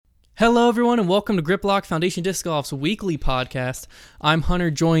Hello, everyone, and welcome to Griplock Foundation Disc Golf's weekly podcast. I'm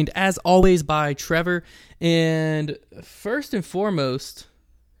Hunter, joined as always by Trevor. And first and foremost,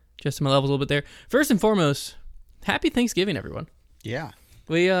 just my levels a little bit there. First and foremost, happy Thanksgiving, everyone. Yeah.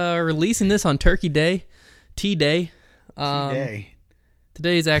 We are releasing this on Turkey Day, T-Day. Today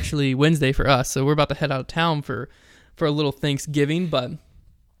Today is actually Wednesday for us, so we're about to head out of town for a little Thanksgiving. But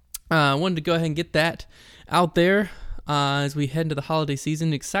I wanted to go ahead and get that out there. As we head into the holiday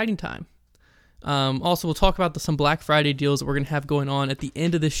season, exciting time. Also, we'll talk about some Black Friday deals that we're going to have going on at the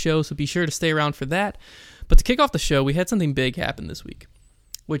end of this show, so be sure to stay around for that. But to kick off the show, we had something big happen this week,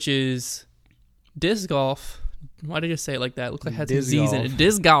 which is disc golf. Why did I just say it like that? It looked like it had some Z's in it.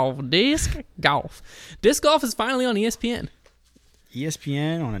 Disc golf. Disc golf is finally on ESPN.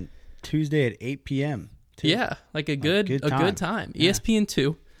 ESPN on a Tuesday at 8 p.m. too. Yeah, like a good time. Yeah. ESPN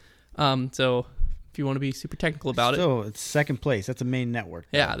 2. So if you want to be super technical about it. So it's second place. That's a main network.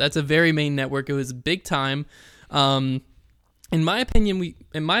 Yeah, that's a very main network. It was big time. In my opinion,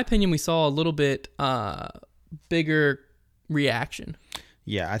 we saw a little bit bigger reaction.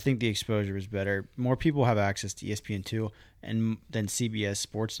 Yeah, I think the exposure was better. More people have access to ESPN2 than CBS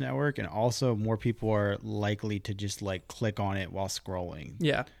Sports Network, and also more people are likely to just like click on it while scrolling.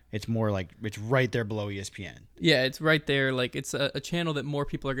 Yeah. It's more like it's right there below ESPN. Yeah, it's right there. Like it's a channel that more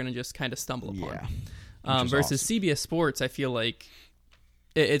people are going to just kind of stumble upon. Yeah. Versus awesome. CBS Sports, I feel like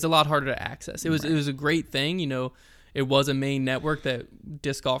it's a lot harder to access. It was a great thing. You know, it was a main network that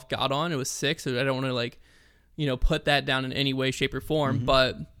disc golf got on. It was sick, so I don't want to put that down in any way, shape, or form. Mm-hmm.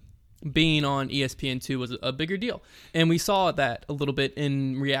 But being on ESPN2 was a bigger deal. And we saw that a little bit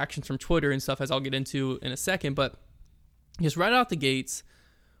in reactions from Twitter and stuff, as I'll get into in a second. But just right out the gates,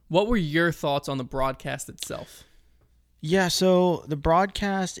 what were your thoughts on the broadcast itself? Yeah, so the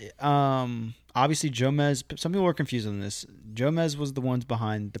broadcast, obviously Jomez, some people were confused on this. Jomez was the ones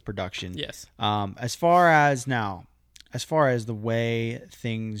behind the production. Yes. As far as the way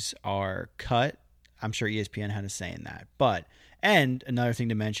things are cut, I'm sure ESPN had a say in that. And another thing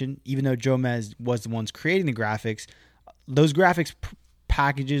to mention, even though Jomez was the ones creating the graphics, those graphics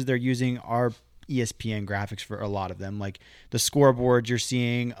packages they're using are ESPN graphics for a lot of them. Like the scoreboards you're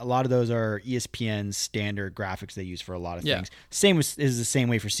seeing, a lot of those are ESPN's standard graphics they use for a lot of things. Is the same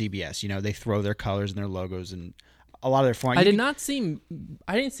way for CBS. You know, they throw their colors and their logos and a lot of their font. I didn't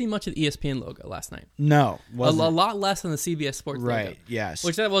see much of the ESPN logo last night. No, a lot less than the CBS Sports logo. Right. Yes.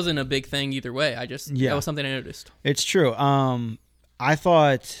 Which that wasn't a big thing either way. That was something I noticed. It's true. I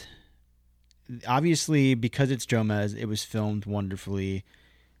thought, obviously, because it's Jomez, it was filmed wonderfully,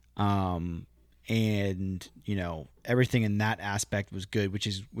 and everything in that aspect was good, which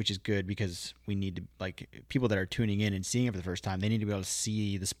is good because we need to, like, people that are tuning in and seeing it for the first time, they need to be able to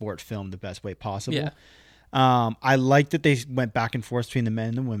see the sport filmed the best way possible. Yeah. I liked that they went back and forth between the men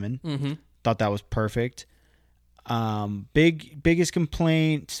and the women. Mm-hmm. Thought that was perfect. Biggest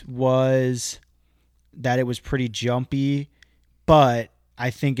complaint was that it was pretty jumpy, but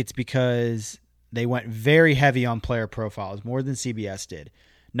I think it's because they went very heavy on player profiles, more than CBS did.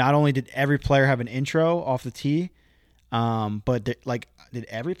 Not only did every player have an intro off the tee, but did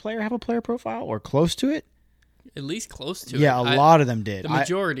every player have a player profile or close to it? At least close to it. Yeah, a lot of them did. The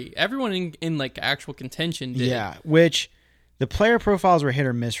majority. Everyone in like actual contention did. Yeah, which the player profiles were hit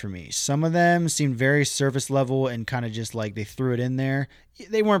or miss for me. Some of them seemed very surface level and kind of just like they threw it in there.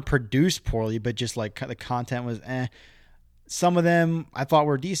 They weren't produced poorly, but just like the content was eh. Some of them I thought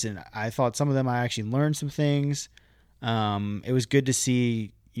were decent. I thought some of them I actually learned some things. It was good to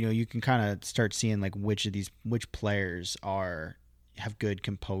see, you can kind of start seeing like which players have good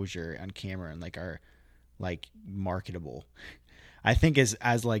composure on camera and like are like marketable. I think as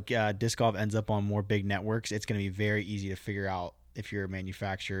disc golf ends up on more big networks, it's going to be very easy to figure out if you're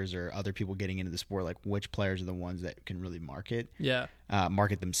manufacturers or other people getting into the sport, like which players are the ones that can really market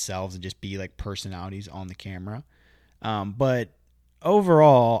themselves and just be like personalities on the camera. But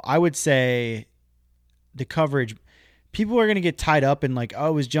overall, I would say the coverage, people are going to get tied up in like, oh,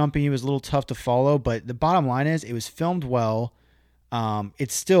 it was jumping, it was a little tough to follow. But the bottom line is it was filmed well.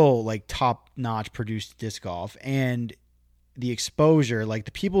 It's still like top-notch produced disc golf, and the exposure, like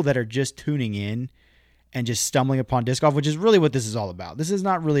the people that are just tuning in and just stumbling upon disc golf, which is really what this is all about. This is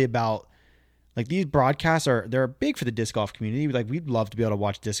not really about, like, these broadcasts they're big for the disc golf community. Like, we'd love to be able to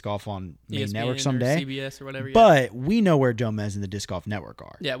watch disc golf on main ESPN network someday, or CBS or whatever. Yeah. But we know where Jomez and the disc golf network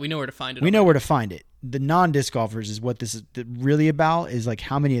are. Yeah, we know where to find it. We know where to find it. The non-disc golfers is what this is really about. Is like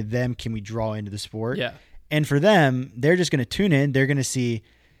how many of them can we draw into the sport? Yeah. And for them, they're just going to tune in. They're going to see,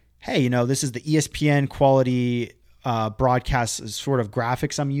 hey, this is the ESPN quality broadcast sort of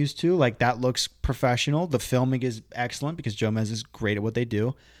graphics I'm used to. Like, that looks professional. The filming is excellent because Jomez is great at what they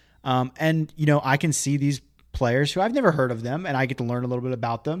do. And I can see these players who I've never heard of them, and I get to learn a little bit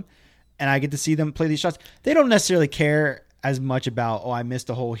about them, and I get to see them play these shots. They don't necessarily care as much about, I missed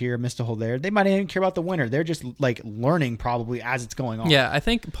a hole here, missed a hole there. They might not even care about the winner. They're just like learning probably as it's going on. Yeah, I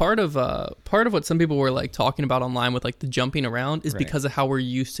think part of what some people were like talking about online with like the jumping around is because of how we're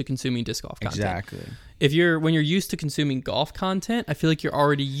used to consuming disc golf content. Exactly. When you're used to consuming golf content, I feel like you're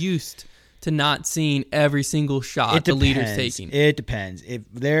already used to not seeing every single shot the leader's taking. It depends. If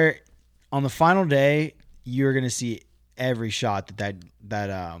they're on the final day, you're going to see every shot that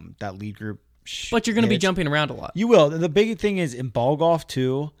lead group. But you're going to be jumping around a lot. You will. The big thing is in ball golf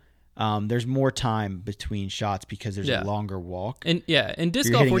too. There's more time between shots because there's a longer walk. And in disc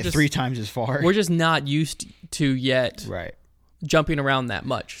you're golf, hitting we're it just 3 times as far. We're just not used to yet. Right. Jumping around that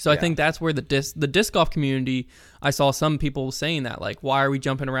much. So I think that's where the disc golf community, I saw some people saying that, like, why are we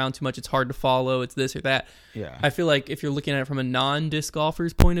jumping around too much? It's hard to follow. It's this or that. Yeah. I feel like if you're looking at it from a non-disc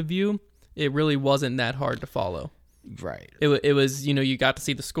golfer's point of view, it really wasn't that hard to follow. Right. It was, you got to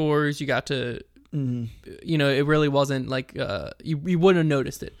see the scores. You got to, it really wasn't like, you wouldn't have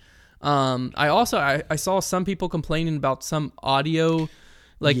noticed it. I saw some people complaining about some audio,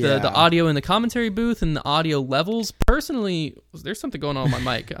 like the audio in the commentary booth and the audio levels. Personally, there's something going on with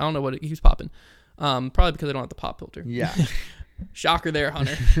my mic. I don't know what it keeps popping. Probably because I don't have the pop filter. Yeah. Shocker there,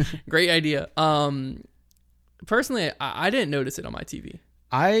 Hunter. Great idea. Personally, I didn't notice it on my TV.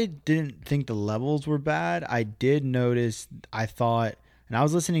 I didn't think the levels were bad. I did notice, I thought, and I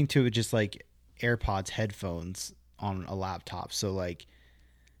was listening to it just like AirPods headphones on a laptop. So like,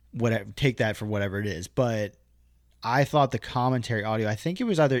 take that for whatever it is. But I thought the commentary audio, I think it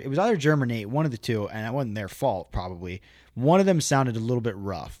was either German 8, one of the two, and it wasn't their fault probably. One of them sounded a little bit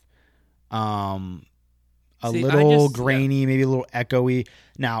rough. Little grainy, maybe a little echoey.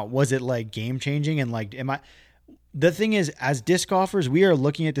 Now, was it like game changing? And like, the thing is, as disc golfers, we are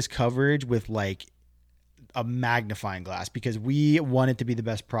looking at this coverage with like a magnifying glass because we want it to be the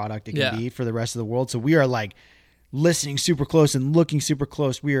best product it can be for the rest of the world. So we are like listening super close and looking super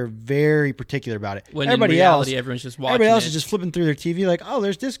close. We are very particular about it. When everybody in reality, everyone's just watching. Everybody else is just flipping through their TV like, oh,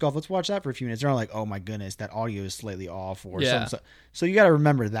 there's disc golf. Let's watch that for a few minutes. They're not like, oh my goodness, that audio is slightly off or something. So you got to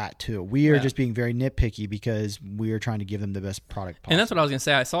remember that too. We are just being very nitpicky because we are trying to give them the best product possible. And that's what I was gonna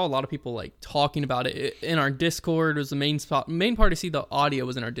say. I saw a lot of people like talking about it in our Discord. Was the main part to see the audio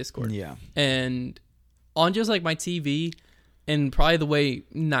was in our Discord. Yeah, and on just like my TV. And probably the way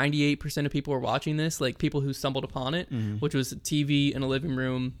 98% of people were watching this, like people who stumbled upon it, which was a TV in a living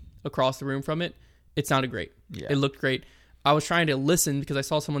room across the room from it, it sounded great. Yeah. It looked great. I was trying to listen because I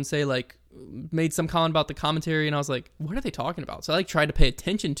saw someone say like, made some comment about the commentary, and I was like, what are they talking about? So I like tried to pay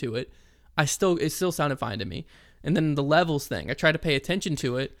attention to it. It still sounded fine to me. And then the levels thing, I tried to pay attention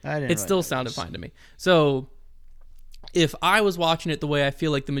to it. It still sounded fine to me. So if I was watching it the way I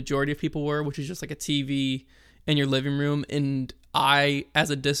feel like the majority of people were, which is just like a TV in your living room, and I,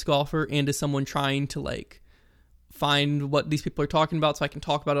 as a disc golfer and as someone trying to like find what these people are talking about so I can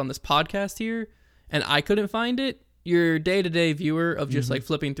talk about it on this podcast here, and I couldn't find it, your day-to-day viewer of just like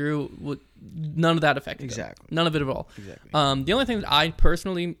flipping through, none of that affected exactly them. None of it at all. Exactly. The only thing that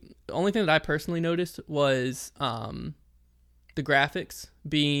I personally noticed was the graphics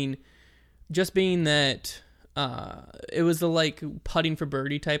being that it was the like putting for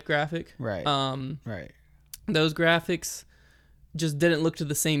birdie type graphic. Right. Right. Those graphics just didn't look to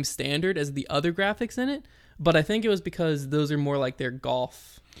the same standard as the other graphics in it, but I think it was because those are more like their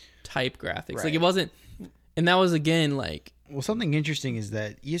golf type graphics. Right. Like it wasn't, and that was again like. Well, something interesting is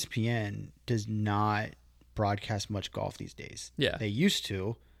that ESPN does not broadcast much golf these days. Yeah, they used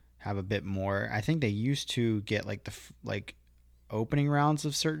to have a bit more. I think they used to get like the opening rounds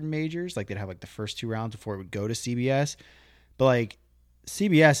of certain majors, like they'd have like the first 2 rounds before it would go to CBS, but like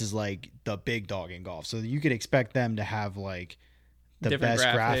CBS is like the big dog in golf, so you could expect them to have like the different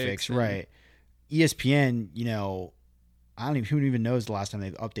best graphics, right? ESPN, who even knows the last time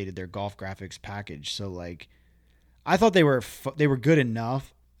they've updated their golf graphics package. So like, I thought they were good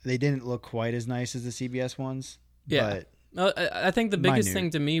enough. They didn't look quite as nice as the CBS ones. Yeah, but I think the biggest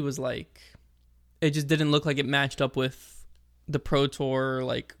thing to me was like, it just didn't look like it matched up with the Pro Tour,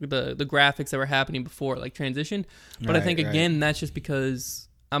 like the graphics that were happening before, like transition. But I think again, that's just because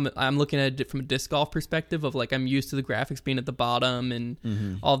I'm looking at it from a disc golf perspective of like I'm used to the graphics being at the bottom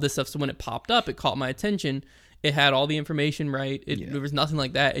and all this stuff. So when it popped up, it caught my attention. It had all the information right. There was nothing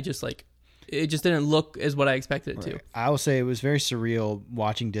like that. It just didn't look as what I expected it to. I will say it was very surreal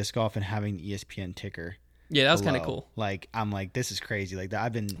watching disc golf and having the ESPN ticker. Yeah, that was kind of cool. Like I'm like, this is crazy. Like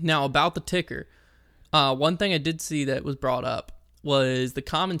that. Now about the ticker. One thing I did see that was brought up was the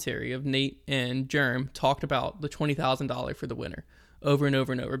commentary of Nate and Germ talked about the $20,000 for the winner. over and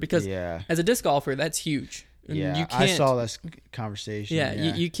over and over. Because as a disc golfer, that's huge. And Yeah, you I can't, saw this conversation. Yeah,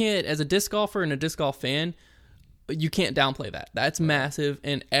 you can't, as a disc golfer and a disc golf fan, you can't downplay that. That's massive,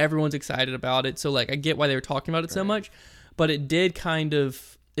 and everyone's excited about it. So, like, I get why they were talking about it so much, but it did kind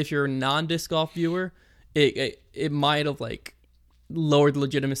of, if you're a non-disc golf viewer, it might have, like, lowered the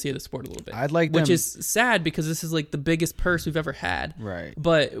legitimacy of the sport a little bit. Which is sad because this is, like, the biggest purse we've ever had. Right.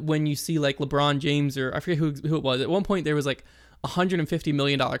 But when you see, like, LeBron James, or I forget who it was, at one point there was, like, $150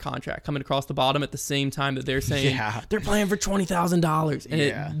 million contract coming across the bottom at the same time that they're saying they're playing for $20,000.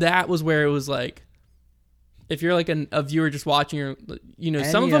 And that was where it was like, if you're like a viewer just watching, or, you know,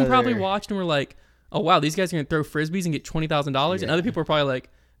 some of them probably watched and were like, oh, wow, these guys are going to throw Frisbees and get $20,000. And other people are probably like,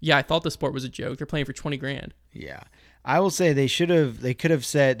 yeah, I thought the sport was a joke. They're playing for $20,000. Yeah. I will say they should have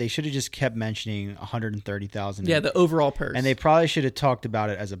just kept mentioning 130,000. Yeah, the overall purse. And they probably should have talked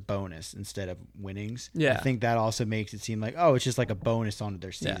about it as a bonus instead of winnings. Yeah. I think that also makes it seem like, oh, it's just like a bonus onto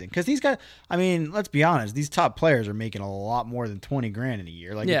their season. Because these guys, I mean, let's be honest, these top players are making a lot more than $20,000 in a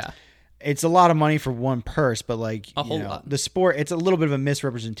year. Like, it's a lot of money for one purse, but like a whole lot. The sport, it's a little bit of a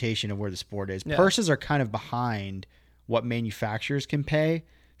misrepresentation of where the sport is. Yeah. Purses are kind of behind what manufacturers can pay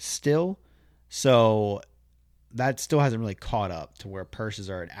still. So that still hasn't really caught up to where purses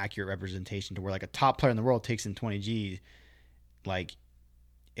are an accurate representation to where like a top player in the world takes in 20 G's. Like,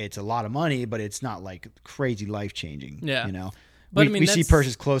 it's a lot of money, but it's not like crazy life changing. Yeah. You know, but we see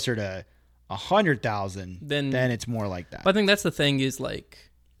purses closer to 100,000 then it's more like that. But I think that's the thing is like,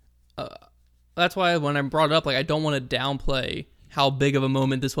 that's why when I brought it up, like, I don't want to downplay how big of a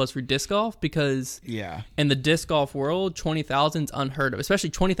moment this was for disc golf, because in the disc golf world, 20,000 is unheard of, especially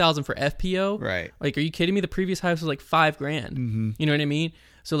 20,000 for FPO. Right. Like, are you kidding me? The previous highest was like $5,000. Mm-hmm. You know what I mean?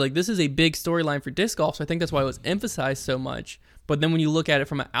 So like, this is a big storyline for disc golf. So I think that's why it was emphasized so much. But then when you look at it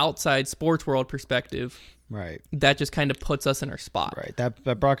from an outside sports world perspective, right, that just kind of puts us in our spot. Right.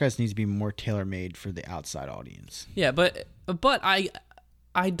 That broadcast needs to be more tailor made for the outside audience. Yeah, but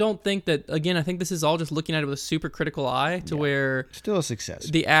I don't think that, again, I think this is all just looking at it with a super critical eye to where still a success.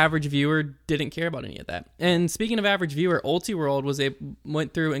 The average viewer didn't care about any of that. And speaking of average viewer, Ultiworld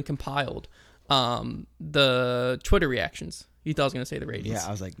went through and compiled the Twitter reactions. You thought I was going to say the ratings. Yeah,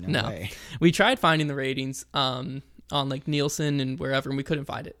 I was like, no way. We tried finding the ratings on like Nielsen and wherever, and we couldn't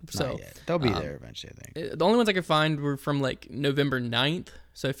find it. So not yet. They'll be there eventually, I think. The only ones I could find were from like November 9th.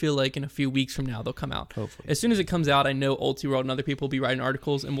 So I feel like in a few weeks from now, they'll come out. Hopefully. As soon as it comes out, I know Ultiworld and other people will be writing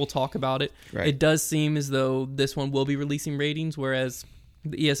articles, and we'll talk about it. Right. It does seem as though this one will be releasing ratings, whereas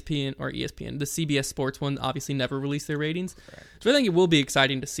the the CBS Sports one obviously never released their ratings. Right. So I think it will be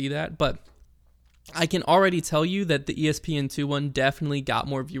exciting to see that. But I can already tell you that the ESPN2 one definitely got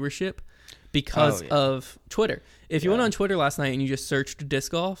more viewership because of Twitter. If you went on Twitter last night and you just searched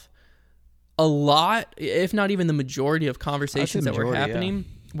disc golf, a lot, if not even the majority of conversations that were happening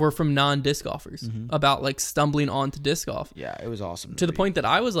were from non-disc golfers about like stumbling onto disc golf. Yeah, it was awesome. To the point that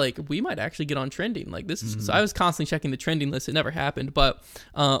I was like, we might actually get on trending. Like this is, so I was constantly checking the trending list. It never happened, but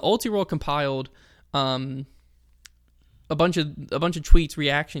Ultiworld compiled a bunch of tweets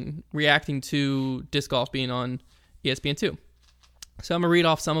reacting to disc golf being on ESPN2. So I'm gonna read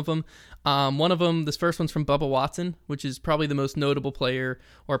off some of them. One of them, this first one's from Bubba Watson, which is probably the most notable player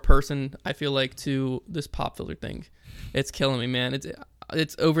or person, I feel like, to this pop filter thing. It's killing me, man.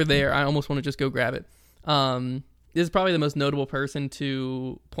 It's over there. I almost want to just go grab it. This is probably the most notable person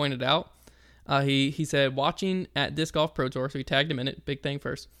to point it out. He said, watching at Disc Golf Pro Tour, so he tagged him in it, big thing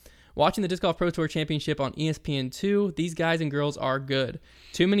first. Watching the Disc Golf Pro Tour Championship on ESPN2, these guys and girls are good.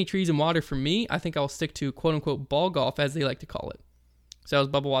 Too many trees and water for me. I think I'll stick to quote-unquote ball golf, as they like to call it. So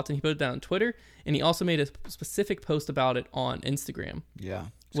that was Bubba Watson. He put it down on Twitter, and he also made a specific post about it on Instagram. Yeah.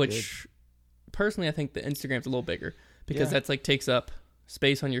 Which, personally, I think the Instagram's a little bigger because that's like takes up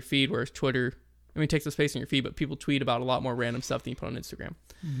space on your feed, whereas Twitter, I mean, it takes up space on your feed, but people tweet about a lot more random stuff than you put on Instagram.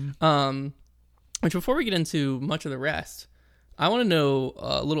 Mm-hmm. Which, before we get into much of the rest, I want to know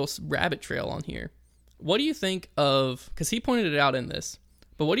a little rabbit trail on here. What do you think of, because he pointed it out in this,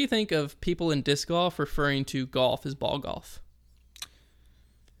 but what do you think of people in disc golf referring to golf as ball golf?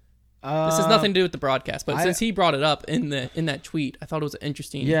 This has nothing to do with the broadcast, but since he brought it up in that tweet, I thought it was an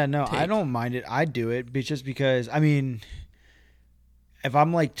interesting Yeah, no, take. I don't mind it. I do it just because, I mean, if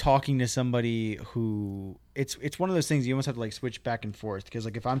I'm like talking to somebody who, it's one of those things you almost have to like switch back and forth, because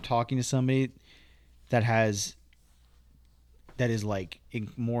like if I'm talking to somebody that is like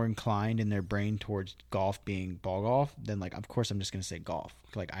more inclined in their brain towards golf being ball golf, then like of course I'm just gonna say golf.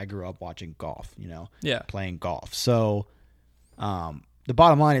 Like I grew up watching golf, playing golf. So, the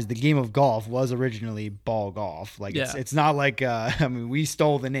bottom line is the game of golf was originally ball golf. Like it's not like I mean we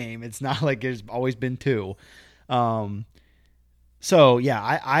stole the name. It's not like there's always been two. So yeah,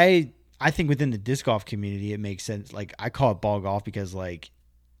 I think within the disc golf community, it makes sense. Like I call it ball golf because like,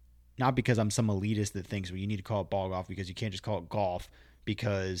 not because I'm some elitist that thinks, well, you need to call it ball golf because you can't just call it golf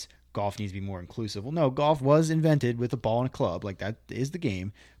because golf needs to be more inclusive. Well, no, golf was invented with a ball and a club. Like that is the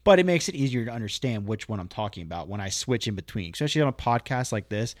game, but it makes it easier to understand which one I'm talking about when I switch in between, especially on a podcast like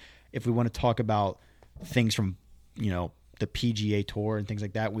this. If we want to talk about things from, the PGA Tour and things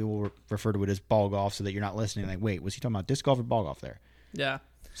like that, we will refer to it as ball golf so that you're not listening like, wait, was he talking about disc golf or ball golf there? Yeah.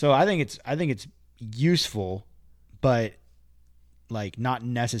 So I think it's useful, but like not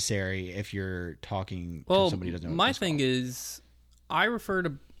necessary if you're talking to somebody who doesn't know. My thing is, I refer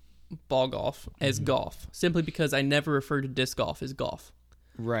to ball golf as golf simply because I never refer to disc golf as golf.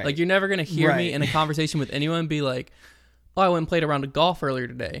 Right. Like you're never gonna hear me in a conversation with anyone be like, "Oh, I went and played a round of golf earlier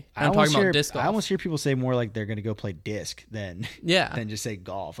today." And I'm talking about disc golf. I almost hear people say more like they're going to go play disc than just say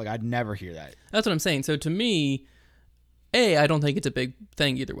golf. Like I'd never hear that. That's what I'm saying. So to me, I don't think it's a big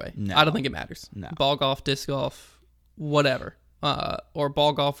thing either way. No. I don't think it matters. No. Ball golf, disc golf, whatever. Or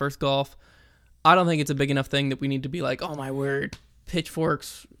ball golf versus golf. I don't think it's a big enough thing that we need to be like, oh my word,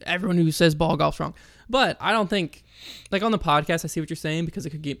 pitchforks, everyone who says ball golf's wrong. But I don't think, like on the podcast, I see what you're saying because it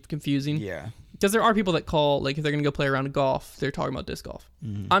could get confusing. Yeah. Because there are people that call, like if they're going to go play a round of golf, they're talking about disc golf.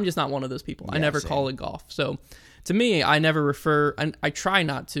 Mm-hmm. I'm just not one of those people. I never call it golf. So to me, I never refer, and I try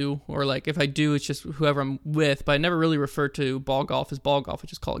not to, or like if I do, it's just whoever I'm with, but I never really refer to ball golf as ball golf. I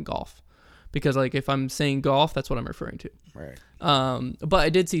just call it golf. Because like if I'm saying golf, that's what I'm referring to. Right. But I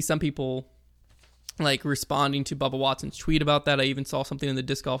did see some people like responding to Bubba Watson's tweet about that. I even saw something in the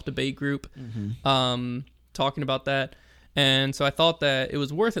disc golf debate group talking about that. And so I thought that it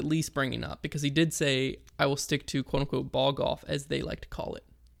was worth at least bringing up because he did say, I will stick to quote unquote ball golf as they like to call it,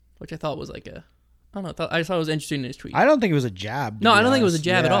 which I thought was like I just thought it was interesting in his tweet. I don't think it was a jab. No, I don't think it was a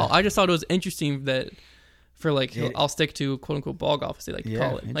jab at all. I just thought it was interesting that for like, I'll stick to quote unquote ball golf as they like to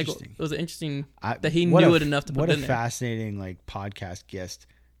call it. Like it was interesting that he knew it enough to put it in there. What a fascinating like podcast guest.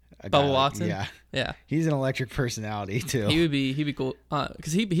 Bubba Watson? Yeah. He's an electric personality too. He'd be cool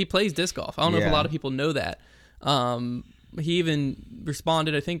because he plays disc golf. I don't know if a lot of people know that. He even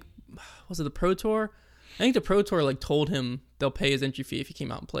responded, I think, was it the Pro Tour? I think the Pro Tour like told him they'll pay his entry fee if he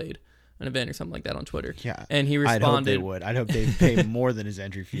came out and played an event or something like that on Twitter. Yeah. And he responded. I'd hope they would. I'd hope they'd pay more than his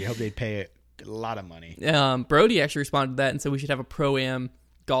entry fee. I hope they'd pay a lot of money. Brody actually responded to that and said we should have a Pro-Am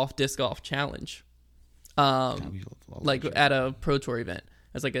disc golf challenge. Like at a Pro Tour event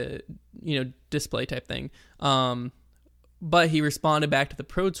as like a, display type thing. But he responded back to the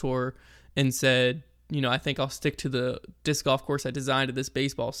Pro Tour and said, I think I'll stick to the disc golf course I designed at this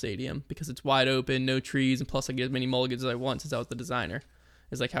baseball stadium because it's wide open, no trees, and plus I get as many mulligans as I want since I was the designer,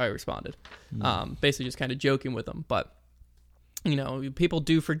 is like how I responded. Basically just kind of joking with him. But, people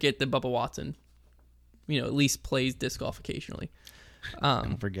do forget that Bubba Watson, at least plays disc golf occasionally.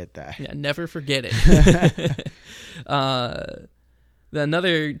 Don't forget that. Yeah, never forget it.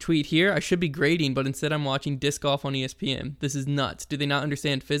 Another tweet here, I should be grading, but instead I'm watching disc golf on ESPN. This is nuts. Do they not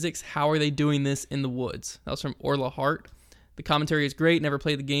understand physics? How are they doing this in the woods? That was from Orla Hart. The commentary is great. Never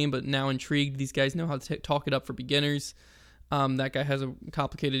played the game, but now intrigued. These guys know how to talk it up for beginners. That guy has a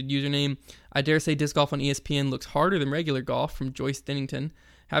complicated username. I dare say disc golf on ESPN looks harder than regular golf, from Joyce Thinnington.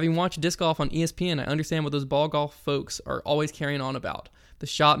 Having watched disc golf on ESPN, I understand what those ball golf folks are always carrying on about. The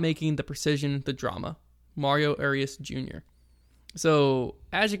shot making, the precision, the drama. Mario Arias Jr. So,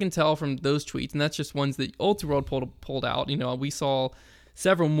 as you can tell from those tweets, and that's just ones that Ultiworld pulled out, we saw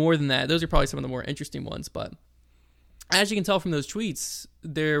several more than that. Those are probably some of the more interesting ones, but as you can tell from those tweets,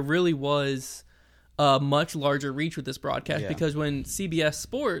 there really was a much larger reach with this broadcast because when CBS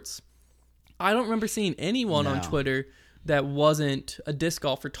Sports, I don't remember seeing anyone on Twitter that wasn't a disc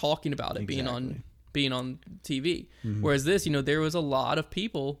golfer talking about it being on TV. Mm-hmm. Whereas this, there was a lot of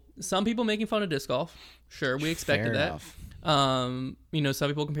people, some people making fun of disc golf. Sure, we expected that. Enough. Some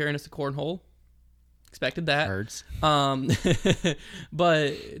people comparing us to cornhole. Expected that. Hurts.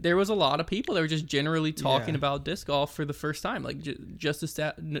 But there was a lot of people that were just generally talking about disc golf for the first time, like just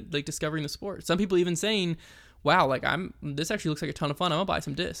discovering the sport. Some people even saying, "Wow, like this actually looks like a ton of fun. I'm gonna buy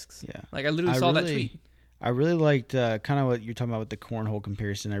some discs." Yeah. Like I literally saw that tweet. I really liked kind of what you're talking about with the cornhole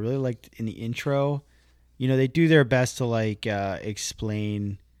comparison. I really liked in the intro, they do their best to like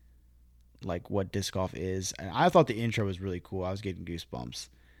explain like what disc golf is, and I thought the intro was really cool. I was getting goosebumps.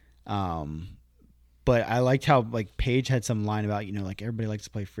 But I liked how like Paige had some line about like everybody likes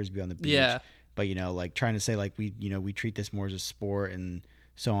to play frisbee on the beach, but like trying to say like we treat this more as a sport and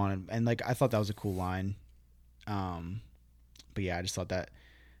so on, and like I thought that was a cool line. But yeah, I just thought that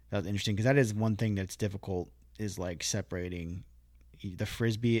was interesting because that is one thing that's difficult is like separating the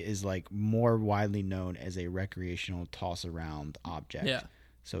Frisbee is like more widely known as a recreational toss around object. Yeah.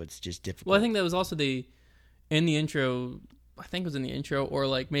 So it's just difficult. Well, I think that was also in the intro, I think it was in the intro or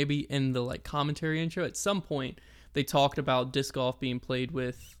like maybe in the like commentary intro, at some point they talked about disc golf being played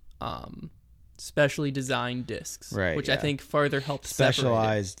with specially designed discs, right? Which yeah. I think further helped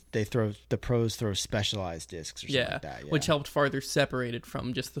specialized. The pros throw specialized discs or something like that, which helped farther separate it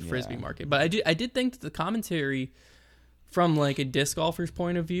from just the Frisbee market. But I did think that the commentary from like a disc golfer's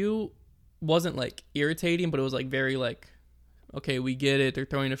point of view wasn't like irritating, but it was like very like, okay, we get it, they're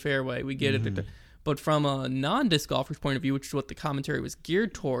throwing a fairway, we get it. But from a non-disc golfer's point of view, which is what the commentary was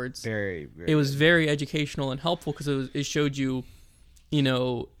geared towards, very it was very educational and helpful because it showed you, you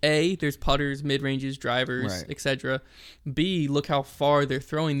know, A, there's putters, mid-ranges, drivers, right. etc. B, look how far they're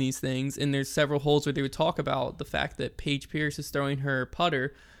throwing these things. And there's several holes where they would talk about the fact that Paige Pierce is throwing her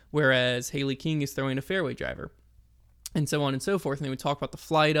putter, whereas Haley King is throwing a fairway driver, and so on and so forth. And they would talk about the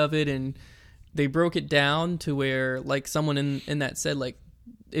flight of it, and they broke it down to where, like, someone in that said, like,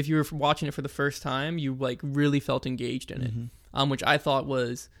 if you were watching it for the first time, you, like, really felt engaged in it, which I thought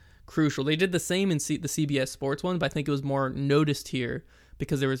was crucial. They did the same in the CBS Sports one, but I think it was more noticed here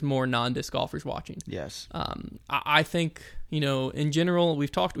because there was more non-disc golfers watching. Yes. I think, you know, in general,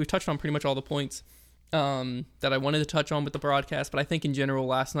 we've touched on pretty much all the points that I wanted to touch on with the broadcast, but I think in general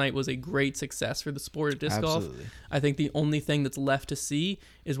last night was a great success for the sport of disc golf. I think the only thing that's left to see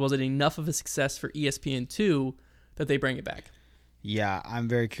is, was it enough of a success for ESPN2 that they bring it back? Yeah, I'm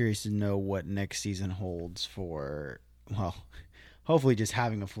very curious to know what next season holds for, well, hopefully just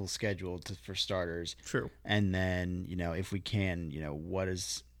having a full schedule for starters. True. And then, you know, if we can, you know, what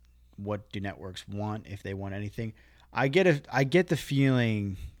do networks want, if they want anything. I get the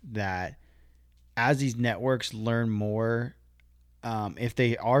feeling that as these networks learn more, if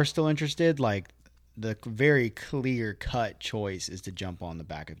they are still interested, like the very clear cut choice is to jump on the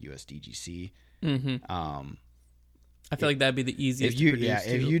back of USDGC. I feel like that'd be the easiest to produce,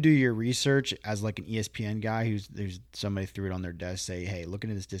 if you do your research as like an ESPN guy there's somebody threw it on their desk, say, hey, look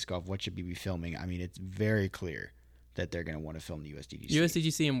into this disc golf, what should we be filming? I mean, it's very clear that they're going to want to film the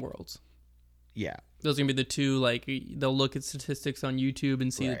USDGC and Worlds. Yeah. Those are going to be the two, like, they'll look at statistics on YouTube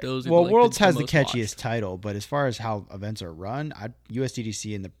and see that those are Worlds has the catchiest watched title, but as far as how events are run,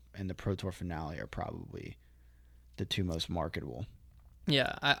 USDGC and the Pro Tour finale are probably the two most marketable.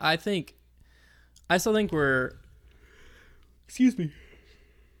 Yeah, I still think we're... Excuse me.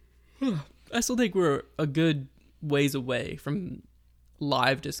 I still think we're a good ways away from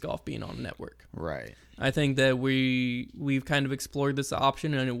live disc golf being on a network. Right. I think that we've kind of explored this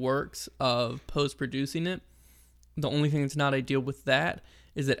option and it works of post-producing it. The only thing that's not ideal with that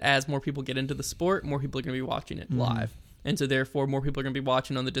is that as more people get into the sport, more people are going to be watching it live. And so therefore more people are going to be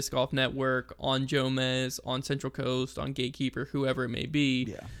watching on the Disc Golf Network, on Jomez, on Central Coast, on Gatekeeper, whoever it may be.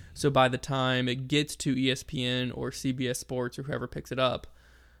 Yeah. So by the time it gets to ESPN or CBS Sports or whoever picks it up,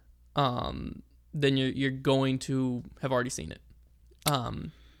 then you're going to have already seen it.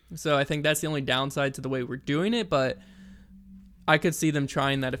 So I think that's the only downside to the way we're doing it, but I could see them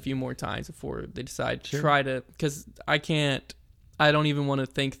trying that a few more times before they decide to try to, because I don't even want to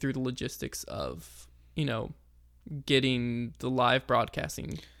think through the logistics of, you know, getting the live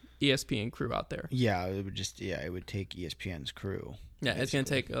broadcasting ESPN crew out there. Yeah, it would take ESPN's crew. Yeah, basically. It's going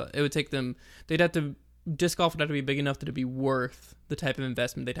to take, it would take them, disc golf would have to be big enough to be worth the type of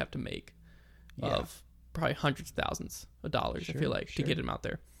investment they'd have to make of probably hundreds of thousands of dollars, I feel like, to get them out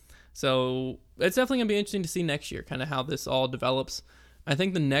there. So it's definitely going to be interesting to see next year kind of how this all develops. I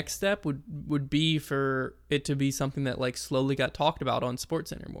think the next step would be for it to be something that like slowly got talked about on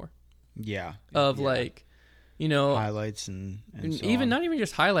SportsCenter more. Yeah. Like, you know, highlights and so even on. Not even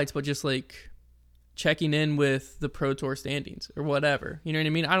just highlights, but just like checking in with the Pro Tour standings or whatever. You know what I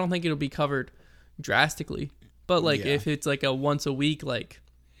mean? I don't think it'll be covered drastically, but like if it's like a once a week, like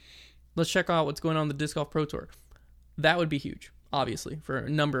let's check out what's going on in the Disc Golf Pro Tour, that would be huge. Obviously, for a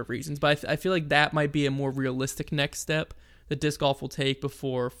number of reasons. But I feel like that might be a more realistic next step that disc golf will take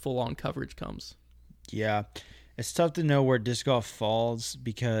before full-on coverage comes. Yeah. It's tough to know where disc golf falls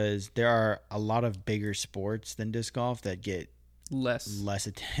because there are a lot of bigger sports than disc golf that get less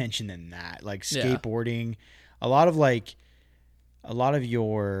attention than that. Like skateboarding, a lot of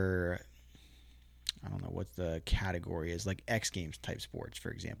your... I don't know what the category is, like X Games type sports,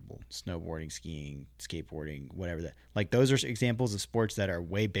 for example, snowboarding, skiing, skateboarding, whatever that. Like those are examples of sports that are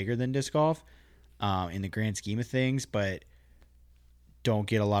way bigger than disc golf in the grand scheme of things, but don't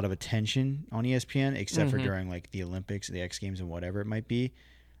get a lot of attention on ESPN except for during like the Olympics, the X Games, and whatever it might be.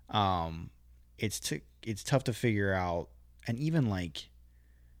 It's tough to figure out, and even like,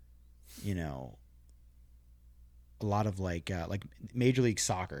 you know, a lot of like Major League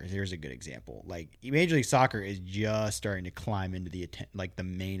Soccer. Here's a good example. Like Major League Soccer is just starting to climb into the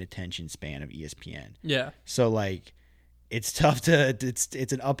main attention span of ESPN. Yeah. So like it's tough to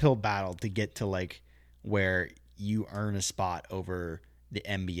it's an uphill battle to get to like where you earn a spot over the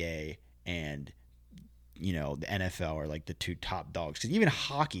NBA and the NFL are like the two top dogs, because even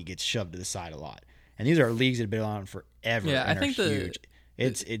hockey gets shoved to the side a lot, and these are leagues that have been on forever. Yeah, and I think are huge.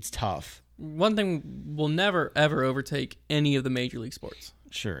 It's tough. One thing will never ever overtake any of the major league sports.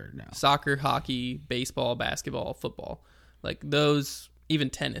 Sure, no. Soccer, hockey, baseball, basketball, football, like those, even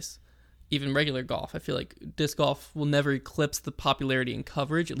tennis, even regular golf. I feel like disc golf will never eclipse the popularity and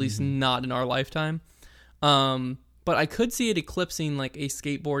coverage, at least not in our lifetime. But I could see it eclipsing like a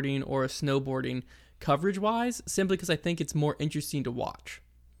skateboarding or a snowboarding coverage-wise, simply because I think it's more interesting to watch.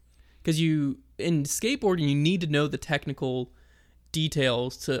 Because in skateboarding, you need to know the technical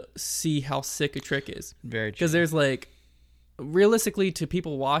details to see how sick a trick is. Very true. Because there's like, realistically, to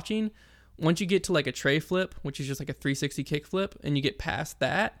people watching, once you get to like a tray flip, which is just like a 360 kick flip, and you get past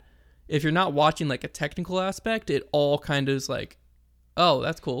that, if you're not watching like a technical aspect, it all kind of is like, oh,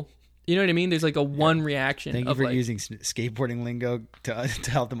 that's cool. You know what I mean? There's like a one reaction. Thank you for using skateboarding lingo to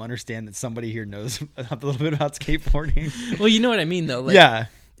help them understand that somebody here knows a little bit about skateboarding. Well, you know what I mean, though. Like, yeah.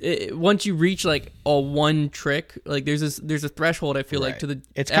 Once you reach like a one trick, like there's a threshold, I feel like, to the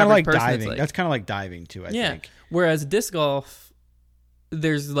it's kind of like person diving. That's kind of like diving too, I think. Whereas disc golf,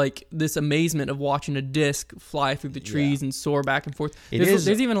 there's like this amazement of watching a disc fly through the trees and soar back and forth. There's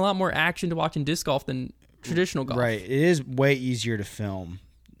even a lot more action to watching disc golf than traditional golf. Right. It is way easier to film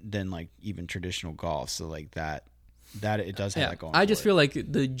than like even traditional golf. So like that it does have that going. I just feel like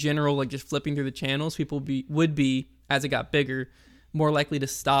the general, like just flipping through the channels, people would be, as it got bigger, more likely to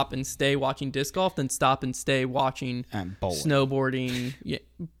stop and stay watching disc golf than stop and stay watching snowboarding,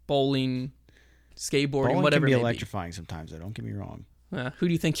 bowling, skateboarding, bowling whatever. Can be electrifying sometimes, though. Don't get me wrong. Who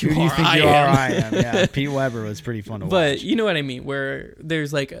do you think you are? Who do you think you are? I am. Yeah, Pete Weber was pretty fun to watch. But you know what I mean, where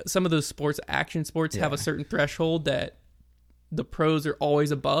there's like some of those sports, action sports, have a certain threshold that the pros are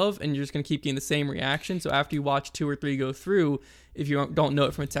always above, and you're just going to keep getting the same reaction. So after you watch 2 or 3 go through, if you don't know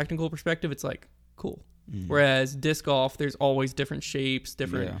it from a technical perspective, it's like, cool. Whereas disc golf, there's always different shapes,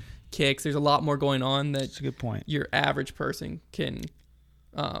 different kicks. There's a lot more going on that that's a good point. Your average person can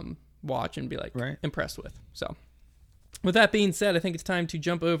watch and be like impressed with. So with that being said, I think it's time to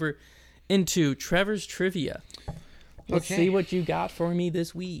jump over into Trevor's Trivia. Let's see what you got for me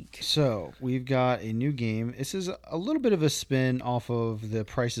this week. So we've got a new game. This is a little bit of a spin off of the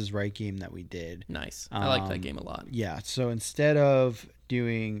Price is Right game that we did. Nice. I like that game a lot. Yeah. So instead of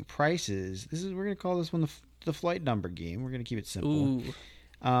doing prices, we're going to call this one the flight number game. We're going to keep it simple. Ooh.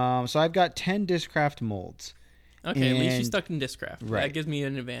 So I've got 10 Discraft molds. Okay, at least you stuck in Discraft. Right. That gives me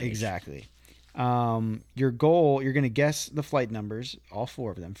an advantage. Exactly. Your goal, you're going to guess the flight numbers, all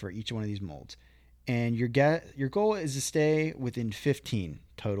 4 of them for each one of these molds. And your goal is to stay within 15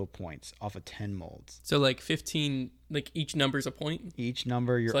 total points off of 10 molds. So like 15, like each number's a point? Each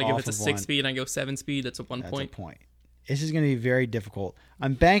number you're off of So like one. if it's a 6 speed and I go 7 speed, that's a 1 point? That's a point. This is going to be very difficult.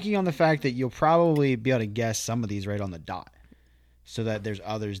 I'm banking on the fact that you'll probably be able to guess some of these right on the dot. So that there's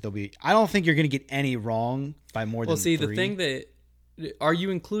others. I don't think you're going to get any wrong by more than 3. The thing that... Are you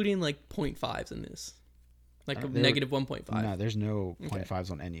including like 0.5s in this? Like a negative 1.5? No, there's no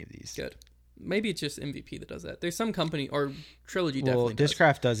 0.5s on any of these. Good. Maybe it's just MVP that does that. There's some company, or Trilogy definitely does.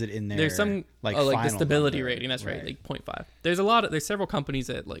 Discraft does it in there. There's some like the stability rating. That's right, like 0.5. There's several companies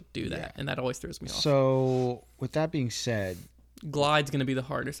that like do that, and that always throws me off. So with that being said, Glide's going to be the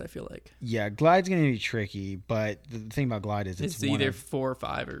hardest, I feel like. Yeah, Glide's going to be tricky, but the thing about Glide is it's either 4 or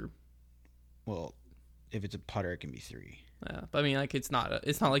 5 or. Well, if it's a putter, it can be 3. Yeah, but I mean, like it's not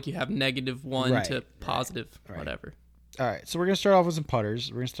like you have -1 to positive whatever. All right, so we're going to start off with some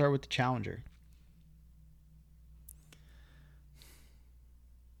putters. We're going to start with the Challenger.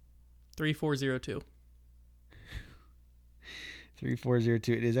 3402.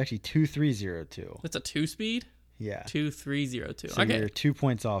 3402. It is actually 2302. That's a 2-speed? Yeah. 2302. So you're 2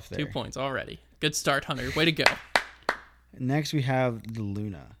 points off there. 2 points already. Good start, Hunter. Way to go. Next, we have the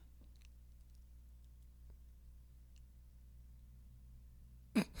Luna.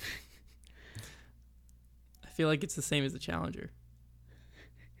 I feel like it's the same as the Challenger.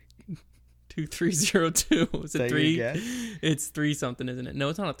 2302. Is it 3? It's 3 something, isn't it? No,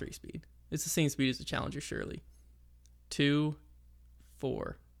 it's not a 3-speed. It's the same speed as the Challenger, surely.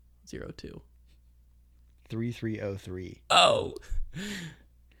 2402. 3303. Oh.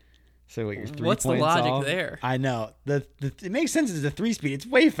 So wait, you're 3 What's points the logic off? there? I know. It makes sense as a 3-speed. It's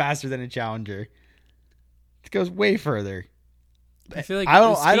way faster than a Challenger. It goes way further. I feel like I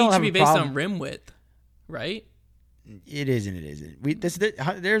don't speed have should be a based problem. on rim width, right? It isn't. It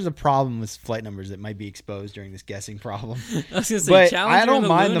isn't. There's a problem with flight numbers that might be exposed during this guessing problem. I was gonna say, But Challenger I don't and the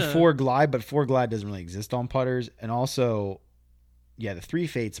mind Luna. the 4 glide, but 4 glide doesn't really exist on putters. And also, yeah, the 3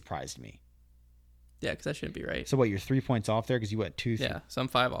 fade surprised me. Yeah, because that shouldn't be right. So what? You're 3 points off there because you went 2. Yeah, so I'm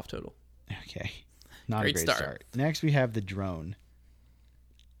 5 off total. Okay. Not Great a great start. start. Next, we have the drone.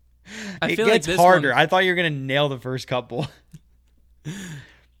 I It feel like gets this harder. one- I thought you were going to nail the first couple.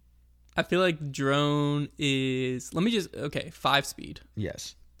 I feel like the drone is. Let me just. Okay, 5 speed.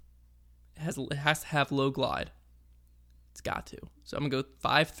 Yes. It has to have low glide. It's got to. So I'm gonna go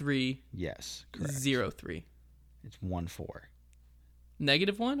 5-3, Yes. Correct. 0-3. It's 1-4.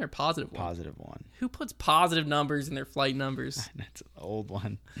 -1 or +1? Positive 1. Who puts positive numbers in their flight numbers? That's an old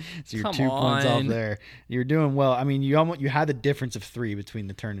one. So you're Come 2 points off on. there. You're doing well. I mean, you had the difference of 3 between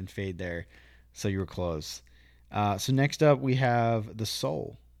the turn and fade there, so you were close. So next up we have the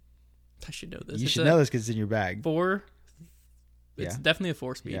Soul. I should know this. You It's should a know this because it's in your bag. 4. It's Yeah. definitely a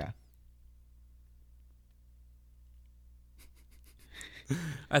 4 speed. Yeah.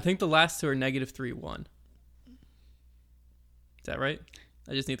 I think the last two are -3-1. Is that right?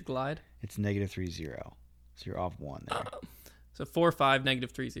 I just need the glide. It's -3-0. So you're off 1 there. So 4-5,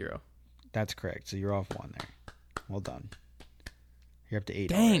 -3-0. That's correct. So you're off 1 there. Well done. You're up to 8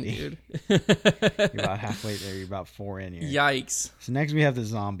 Dang, already. dude. You're about halfway there. You're about 4 in here. Yikes. So next we have the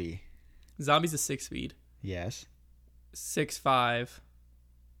Zombie. Zombie's a 6 speed. Yes. 6-5,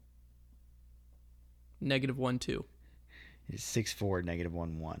 -1-2. It's 6-4,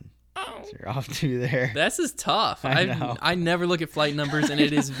 -1-1. Oh. So you're off 2 there. This is tough. I know. I never look at flight numbers, and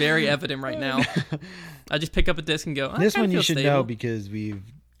it is very evident right now. I just pick up a disc and go, This one you feels should stable. know because we've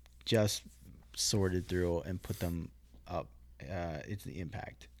just sorted through and put them up. It's the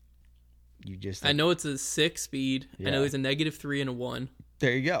impact. You just I know it's a 6 speed. I know Yeah. it's a -3 and a 1.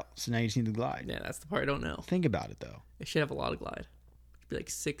 There you go. So now you just need the glide. Yeah, that's the part I don't know. Think about it though. It should have a lot of glide. It should be like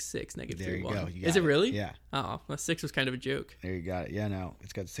 6-6, There you -3-1. go. You Is got it really? Yeah. Oh, well, 6 was kind of a joke. There you got it. Yeah, no,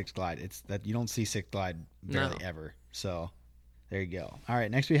 it's got 6 glide. It's that you don't see 6 glide barely No. ever. So there you go. All right,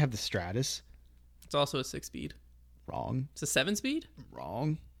 next we have the Stratus. It's also a 6 speed. Wrong. It's a 7 speed?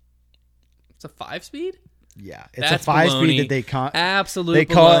 Wrong. It's a 5 speed? Yeah, it's That's a 5 baloney. speed that they Absolute they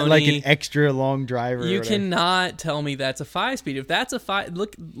call it like baloney. an extra long driver. You cannot tell me that's a 5 speed. If that's a 5,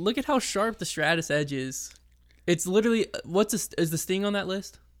 look at how sharp the Stratus Edge is. It's literally is the Sting on that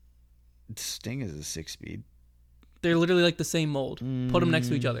list? Sting is a 6 speed. They're literally like the same mold. Put them next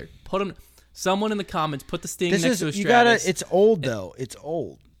to each other. Put them. Someone in the comments put the Sting This next is to a you Stratus. gotta. It's old though. It's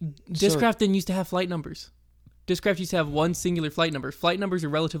old. Discraft didn't used to have flight numbers. Discraft used to have one singular flight number. Flight numbers are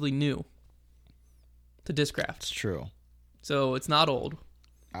relatively new to Discraft, It's true. so it's not old.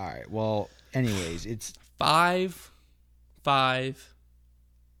 All right. Well, anyways, it's 5, 5,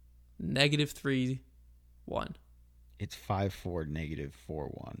 -3-1. it's 5-4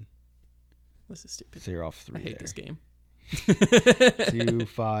 -4-1. This is stupid. So you're off 3 I hate there. this game. 2,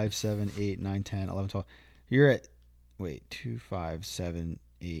 5, 7, 8, 9, 10, 11, 12. You're at 2, 5, 7,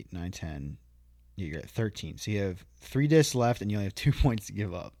 8, 9, 10. Yeah, you're at 13. So you have 3 discs left, and you only have 2 points to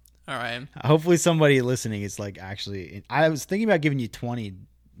give up. All right. Hopefully, somebody listening is like actually. I was thinking about giving you 20,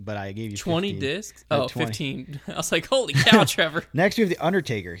 but I gave you 20 15. discs? Yeah, Oh, 20. 15. I was like, holy cow, Trevor. Next, we have the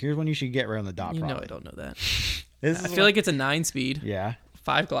Undertaker. Here's one you should get right on the dot. You know probably. I don't know that. This I is feel like it's a 9 speed. Yeah.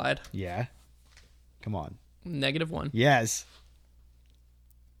 5 glide. Yeah. Come on. -1. Yes.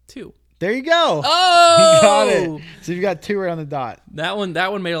 2. There you go. Oh! You got it. So you got 2 right on the dot. That one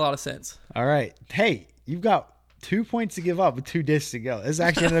made a lot of sense. All right. Hey, you've got 2 points to give up with 2 discs to go. This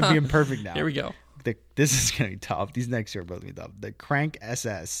actually ended up being perfect now. Here we go. This is going to be tough. These next 2 are both going to be tough. The Crank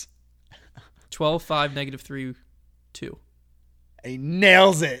SS. 12, 5, -3-2. He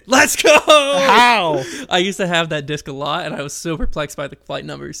nails it. Let's go! How? I used to have that disc a lot, and I was so perplexed by the flight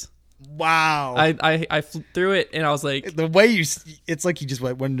numbers. Wow. I flew through it, and I was like, The way it's like you just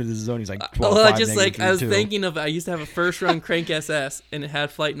went into the zone. He's like 12, well, 5, I was 3, 2. thinking of, I used to have a first run Crank SS, and it had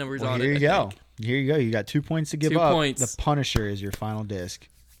flight numbers Well, on here it. you I go. think. Here you go. You got 2 points to give 2 up. points. The Punisher is your final disc.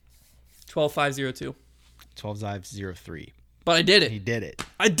 12, 5, 0-2. 12-5-0-3. But I did He it. did it.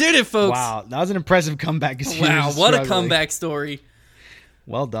 I did it, folks. Wow. That was an impressive comeback. 'Cause you were Wow, just what a struggling. comeback story.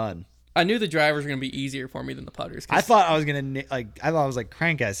 Well done. I knew the drivers were going to be easier for me than the putters. 'cause I thought I was like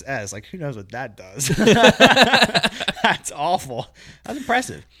Crank SS. Like, who knows what that does? That's awful. That's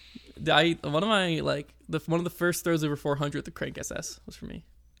impressive. one of the first throws over 400 the Crank SS was for me.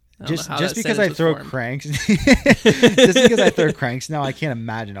 I don't Just know how that because I sentence was throw formed. cranks, just because I throw cranks now, I can't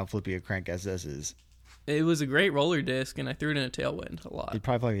imagine how flippy a Crank SS is. It was a great roller disc, and I threw it in a tailwind a lot. You'd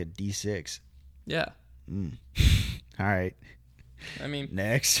probably like a D6. Yeah. All right. I mean,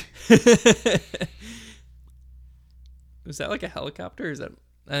 Next. Is that like a helicopter? Or is that?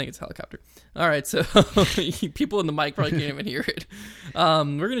 I think it's a helicopter. All right, so people in the mic probably can't even hear it.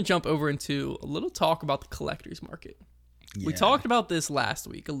 We're gonna jump over into a little talk about the collector's market. Yeah. We talked about this last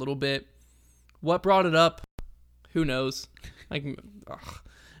week a little bit. What brought it up? Who knows? Like,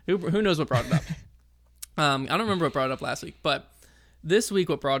 who knows what brought it up? I don't remember what brought it up last week, but this week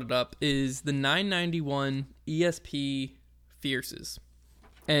what brought it up is the 991 ESP Fierces,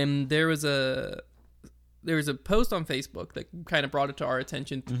 and there was a post on Facebook that kind of brought it to our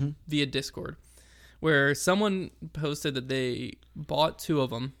attention via Discord, where someone posted that they bought 2 of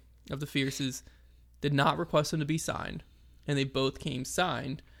them, of the Fierces, did not request them to be signed, and they both came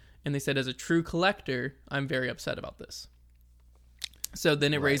signed, and they said, as a true collector, I'm very upset about this. So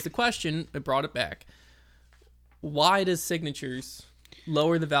then it raised the question, it brought it back. Why does signatures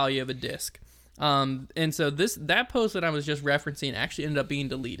lower the value of a disc? And so that post that I was just referencing actually ended up being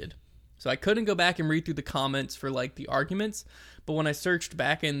deleted. So I couldn't go back and read through the comments for like the arguments, but when I searched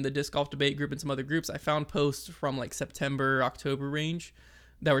back in the Disc Golf Debate group and some other groups, I found posts from like September, October range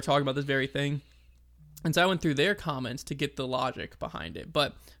that were talking about this very thing. And so I went through their comments to get the logic behind it.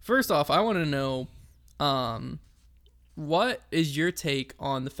 But first off, I want to know, what is your take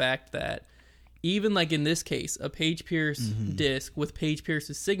on the fact that even like in this case, a Paige Pierce disc with Paige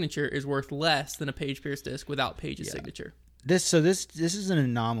Pierce's signature is worth less than a Paige Pierce disc without Paige's signature? This is an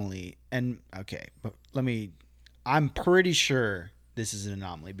anomaly, and okay, but I'm pretty sure this is an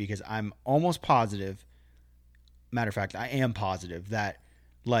anomaly because I'm almost positive. Matter of fact, I am positive that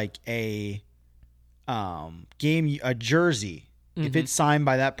like a jersey, if it's signed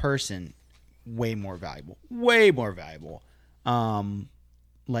by that person, way more valuable.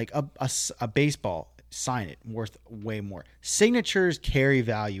 Like a baseball, sign it, worth way more. Signatures carry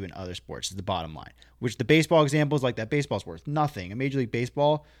value in other sports is the bottom line. Which the baseball example is like that baseball's worth nothing. A Major League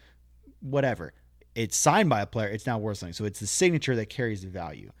Baseball, whatever. It's signed by a player, it's now worth something. So it's the signature that carries the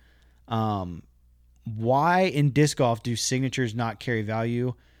value. Why in disc golf do signatures not carry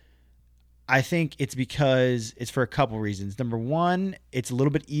value? I think it's because it's for a couple reasons. Number one, it's a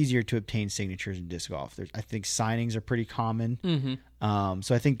little bit easier to obtain signatures in disc golf. I think signings are pretty common.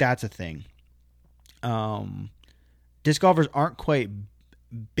 So I think that's a thing. Disc golfers aren't quite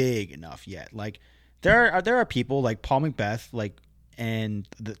big enough yet. Like there are people like Paul McBeth, like, and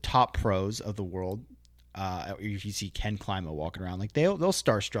the top pros of the world. If you see Ken Climo walking around, like they'll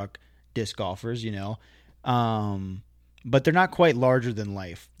starstruck disc golfers, you know. But they're not quite larger than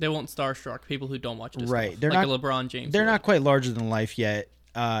life. They won't starstruck people who don't watch disc golf. Right. They're like not, a LeBron James. They're not quite larger than life yet,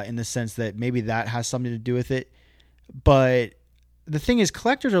 in the sense that maybe that has something to do with it. But the thing is,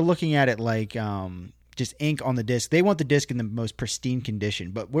 collectors are looking at it like just ink on the disc. They want the disc in the most pristine condition.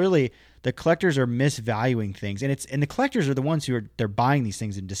 But really, the collectors are misvaluing things. And the collectors are the ones who they're buying these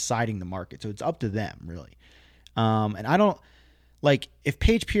things and deciding the market. So it's up to them, really. And I don't... Like, if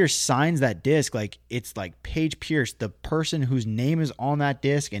Paige Pierce signs that disc, like, it's like Paige Pierce, the person whose name is on that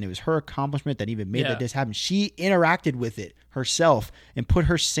disc, and it was her accomplishment that even made that disc happen. She interacted with it herself and put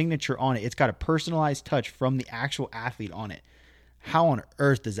her signature on it. It's got a personalized touch from the actual athlete on it. How on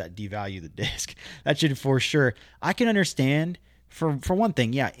earth does that devalue the disc? That should for sure. I can understand, for one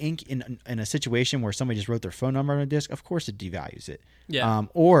thing, ink in a situation where somebody just wrote their phone number on a disc, of course it devalues it. Yeah.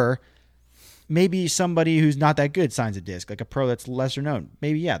 Or... maybe somebody who's not that good signs a disc, like a pro that's lesser known.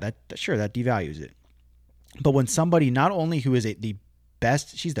 Maybe, that devalues it. But when somebody not only who is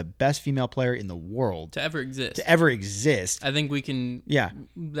she's the best female player in the world to ever exist. I think we can. Yeah.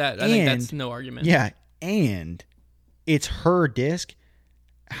 I think that's no argument. Yeah, and it's her disc.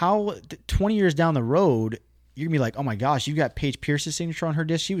 How 20 years down the road, you're gonna be like, oh my gosh, you got Paige Pierce's signature on her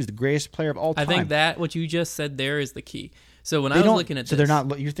disc. She was the greatest player of all time. I think that what you just said there is the key. So when I was looking at this... So they're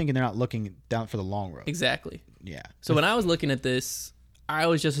not... You're thinking they're not looking down for the long road. Exactly. Yeah. So when I was looking at this, I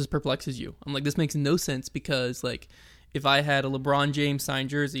was just as perplexed as you. I'm like, this makes no sense because, like, if I had a LeBron James signed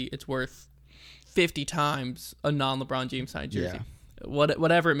jersey, it's worth 50 times a non-LeBron James signed jersey. Yeah.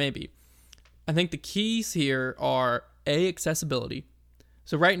 Whatever it may be. I think the keys here are, A, accessibility.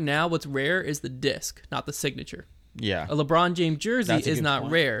 So right now, what's rare is the disc, not the signature. Yeah. A LeBron James jersey is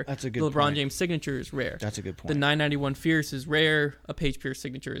not rare. That's a good point. The LeBron point. James signature is rare. That's a good point. The 991 Fierce is rare. A Paige Pierce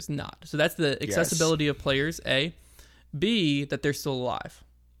signature is not. So that's the accessibility of players, A. B, that they're still alive.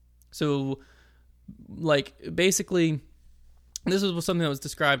 So, like, basically, this was something that was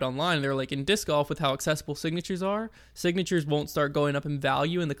described online. They were like, in disc golf, with how accessible signatures are, signatures won't start going up in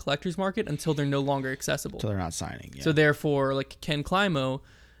value in the collector's market until they're no longer accessible. Until they're not signing. Yeah. So therefore, like Ken Climo,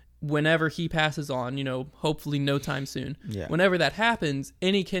 whenever he passes on, hopefully no time soon. Yeah. Whenever that happens,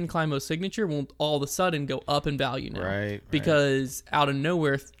 any Ken Climo signature won't all of a sudden go up in value now. Right. Because out of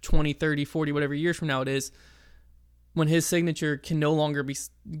nowhere, 20, 30, 40, whatever years from now it is, when his signature can no longer be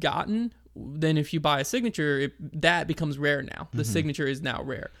gotten, then if you buy a signature, that becomes rare now. The signature is now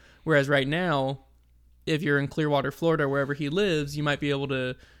rare. Whereas right now, if you're in Clearwater, Florida, wherever he lives, you might be able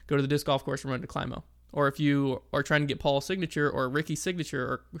to go to the disc golf course and run to Climo. Or if you are trying to get Paul's signature or Ricky's signature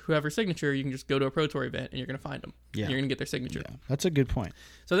or whoever's signature, you can just go to a Pro Tour event and you're going to find them. Yeah. And you're going to get their signature. Yeah, that's a good point.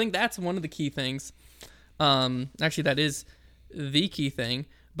 So I think that's one of the key things. Actually, that is the key thing.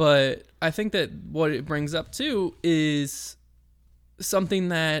 But I think that what it brings up, too, is something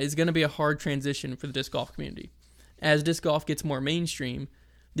that is going to be a hard transition for the disc golf community. As disc golf gets more mainstream,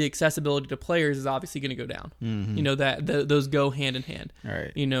 the accessibility to players is obviously going to go down. Mm-hmm. You know, those go hand in hand. All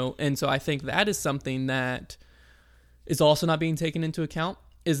right. You know, and so I think that is something that is also not being taken into account,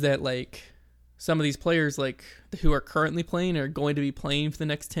 is that, like, some of these players, like, who are currently playing or going to be playing for the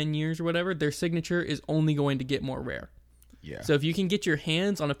next 10 years or whatever, their signature is only going to get more rare. Yeah. So if you can get your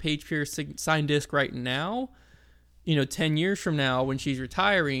hands on a Paige Pierce signed disc right now, you know, 10 years from now when she's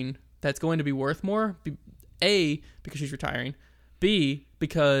retiring, that's going to be worth more. A, because she's retiring. B,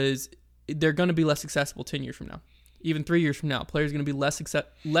 because they're going to be less accessible 10 years from now. Even 3 years from now, players are going to be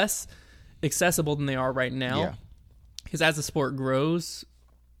less accessible than they are right now. Yeah. Because as the sport grows,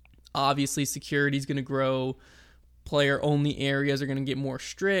 obviously security is going to grow. Player-only areas are going to get more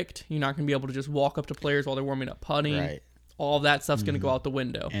strict. You're not going to be able to just walk up to players while they're warming up putting. Right. All of that stuff's going to go out the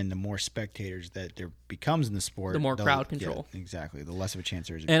window. And the more spectators that there becomes in the sport, the more crowd control. Yeah, exactly. The less of a chance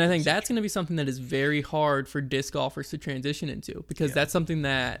there is. And I think that's going to be something that is very hard for disc golfers to transition into, because that's something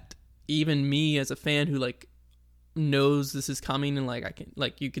that even me as a fan who, like, knows this is coming,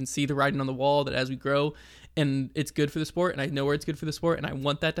 and you can see the writing on the wall that as we grow and it's good for the sport, and I know where it's good for the sport, and I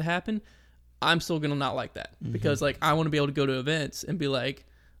want that to happen, I'm still going to not like that. Mm-hmm. Because, like, I want to be able to go to events and be like,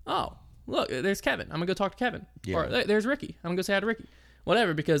 oh, look, there's Kevin. I'm going to go talk to Kevin. Yeah. Or there's Ricky. I'm going to go say hi to Ricky.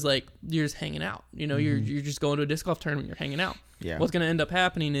 Whatever, because, like, you're just hanging out. You know, you're just going to a disc golf tournament. You're hanging out. Yeah. What's going to end up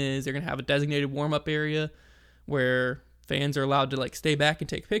happening is they're going to have a designated warm-up area where fans are allowed to, like, stay back and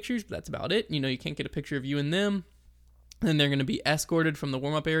take pictures, but that's about it. You know, you can't get a picture of you and them. Then they're going to be escorted from the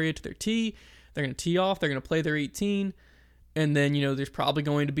warm-up area to their tee. They're going to tee off. They're going to play their 18. And then, you know, there's probably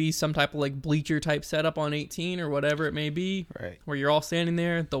going to be some type of, like, bleacher type setup on 18 or whatever it may be. Right. Where you're all standing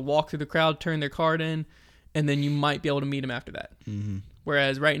there. They'll walk through the crowd, turn their card in, and then you might be able to meet them after that. Mm-hmm.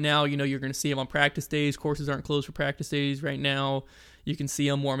 Whereas right now, you know, you're going to see them on practice days. Courses aren't closed for practice days right now. You can see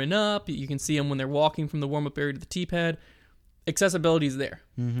them warming up. You can see them when they're walking from the warm-up area to the tee pad. Accessibility is there.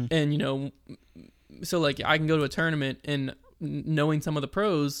 Mm-hmm. And, you know, so, like, I can go to a tournament, and knowing some of the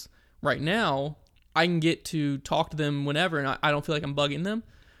pros right now, I can get to talk to them whenever, and I don't feel like I'm bugging them.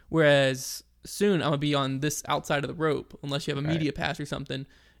 Whereas soon I'm going to be on this outside of the rope, unless you have a media pass or something,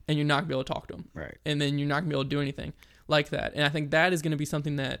 and you're not going to be able to talk to them. Right. And then you're not going to be able to do anything like that. And I think that is going to be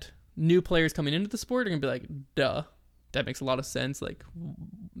something that new players coming into the sport are going to be like, duh, that makes a lot of sense. Like,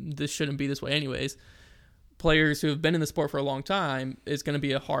 this shouldn't be this way anyways. Players who have been in the sport for a long time, it's going to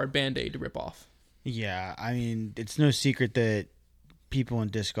be a hard Band-Aid to rip off. Yeah, I mean, it's no secret that people in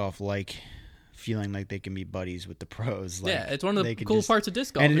disc golf like feeling like they can be buddies with the pros. Like, yeah, it's one of the cool parts of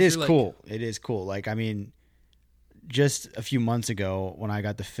disc golf. And it is cool. Like, it is cool. Like, I mean, just a few months ago when I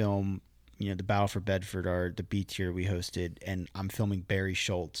got to film, you know, the Battle for Bedford, or the B tier we hosted, and I'm filming Barry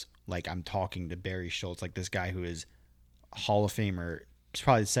Schultz. Like, I'm talking to Barry Schultz, like this guy who is a Hall of Famer. He's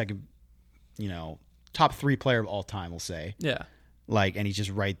probably the second, you know, top 3 player of all time, we'll say. Yeah. Like, and he's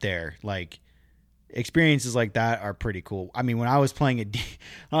just right there. Like, experiences like that are pretty cool. I mean, when I was playing at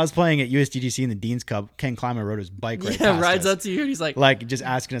USDGC in the Dean's Cup, Ken Klima rode his bike right past rides us. up to you, and he's like just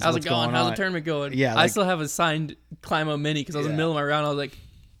asking us what's going on. How's the tournament going? Yeah, I still have a signed Klima Mini because I was in the middle of my round. I was like,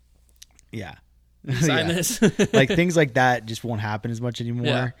 yeah, sign this. Like, things like that just won't happen as much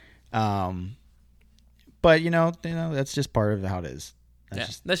anymore. Yeah. But you know, that's just part of how it is.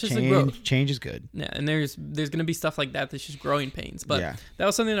 That's just the growth. Change is good. Yeah, and there's going to be stuff like that that's just growing pains. But that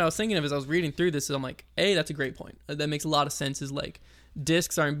was something that I was thinking of as I was reading through this. And I'm like, that's a great point. That makes a lot of sense. Is like,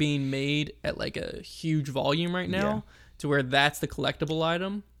 discs aren't being made at like a huge volume right now to where that's the collectible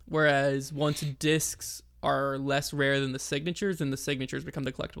item. Whereas once discs are less rare than the signatures, then the signatures become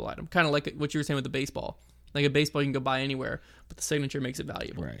the collectible item. Kind of like what you were saying with the baseball. Like, a baseball you can go buy anywhere, but the signature makes it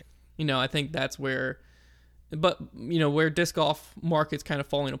valuable. Right. You know, I think that's where... But, you know, where disc golf market's kind of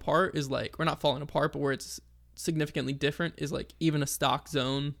falling apart is like, or not falling apart, but where it's significantly different is like, even a stock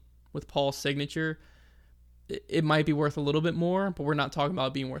zone with Paul's signature, it might be worth a little bit more, but we're not talking about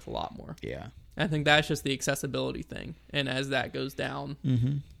it being worth a lot more. Yeah. I think that's just the accessibility thing. And as that goes down,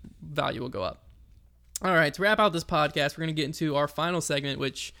 value will go up. All right, to wrap out this podcast, we're going to get into our final segment,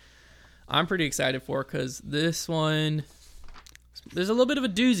 which I'm pretty excited for because this one there's a little bit of a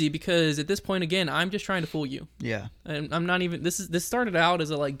doozy because at this point, again, I'm just trying to fool you. Yeah. And I'm not even, this started out as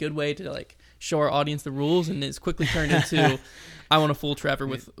a like good way to like show our audience the rules, and it's quickly turned into I want to fool Trevor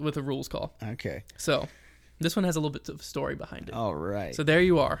with a rules call. Okay. So this one has a little bit of a story behind it. All right. So there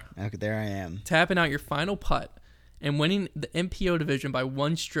you are. Okay, there I am. Tapping out your final putt and winning the MPO division by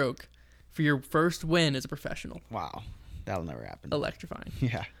 1 stroke for your first win as a professional. Wow. That'll never happen. Electrifying.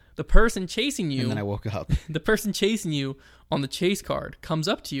 Yeah. The person chasing you, And then I woke up. the person chasing you on the chase card comes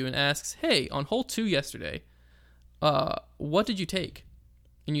up to you and asks, "Hey, on hole 2 yesterday, what did you take?"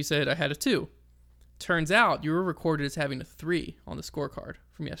 And you said, "I had a 2. Turns out you were recorded as having a 3 on the scorecard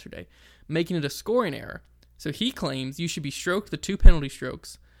from yesterday, making it a scoring error. So he claims you should be stroked the 2 penalty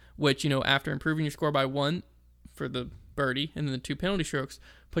strokes, which, after improving your score by 1 for the birdie and then the 2 penalty strokes,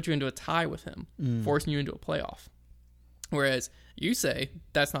 put you into a tie with him, forcing you into a playoff. Whereas you say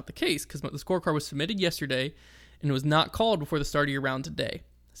that's not the case because the scorecard was submitted yesterday and it was not called before the start of your round today.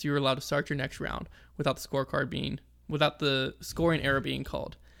 So you were allowed to start your next round without the scoring error being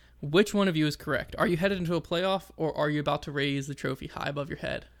called. Which one of you is correct? Are you headed into a playoff, or are you about to raise the trophy high above your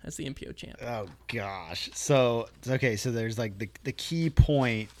head as the MPO champ?" Oh, gosh. So there's like the key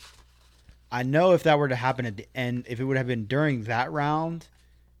point. I know if that were to happen at the end, if it would have been during that round,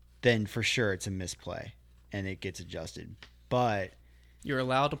 then for sure it's a misplay and it gets adjusted. But You're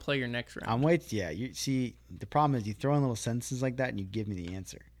allowed to play your next round. I'm waiting. Yeah, you see, the problem is you throw in little sentences like that and you give me the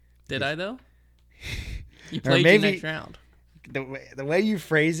answer. Did I, though? You Or played maybe- your next round. The way you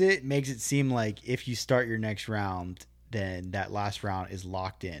phrase it makes it seem like if you start your next round, then that last round is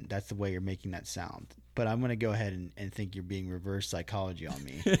locked in. That's the way you're making that sound. But I'm going to go ahead and think you're being reverse psychology on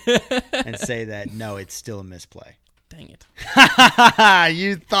me and say that, no, it's still a misplay. Dang it.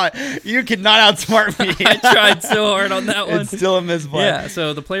 You thought you could not outsmart me. I tried so hard on that one. It's still a misplay. Yeah,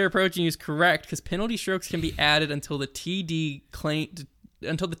 so the player approaching you is correct because penalty strokes can be added until the TD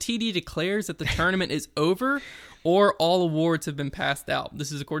declares that the tournament is over or all awards have been passed out.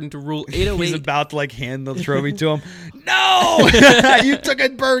 This is according to Rule 808. He's about to hand the trophy to him. No! You took a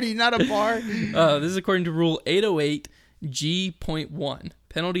birdie, not a par. This is according to Rule 808 G.1.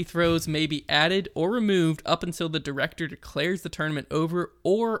 Penalty throws may be added or removed up until the director declares the tournament over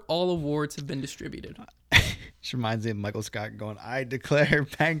or all awards have been distributed. Which reminds me of Michael Scott going, "I declare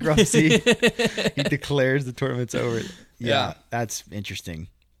bankruptcy." He declares the tournament's over. Yeah, that's interesting.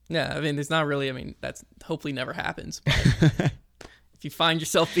 Yeah, that's hopefully never happens. But if you find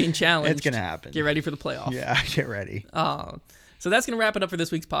yourself being challenged, It's going to happen. Get ready for the playoff. Yeah, get ready. So that's going to wrap it up for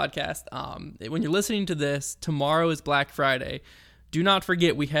this week's podcast. When you're listening to this, tomorrow is Black Friday. Do not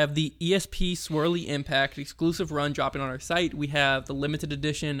forget, we have the ESP Swirly Impact exclusive run dropping on our site. We have the limited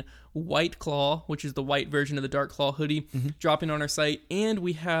edition White Claw, which is the white version of the Dark Claw hoodie, dropping on our site. And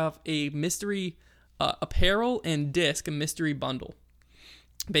we have a mystery apparel and disc, a mystery bundle.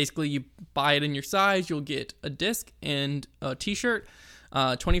 Basically, you buy it in your size, you'll get a disc and a t-shirt,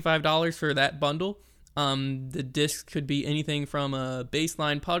 $25 for that bundle. The disc could be anything from a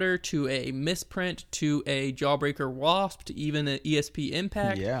baseline putter to a misprint to a Jawbreaker Wasp to even an ESP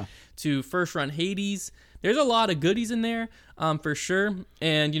Impact to first run Hades. There's a lot of goodies in there for sure.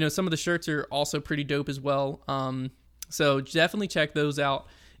 And, some of the shirts are also pretty dope as well. So definitely check those out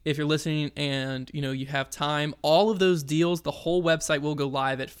if you're listening and, you have time. All of those deals, the whole website will go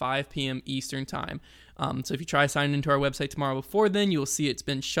live at 5 p.m. Eastern time. So if you try signing into our website tomorrow before then, you'll see it's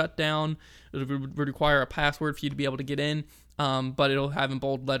been shut down. It would require a password for you to be able to get in, but it'll have in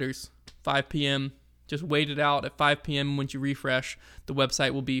bold letters, 5 p.m. Just wait it out. At 5 p.m. once you refresh, the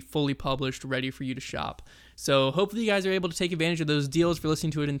website will be fully published, ready for you to shop. So hopefully you guys are able to take advantage of those deals for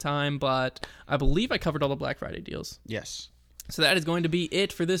listening to it in time, but I believe I covered all the Black Friday deals. Yes. So that is going to be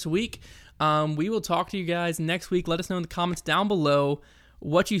it for this week. We will talk to you guys next week. Let us know in the comments down below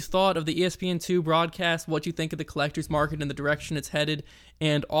what you thought of the ESPN2 broadcast, what you think of the collector's market and the direction it's headed,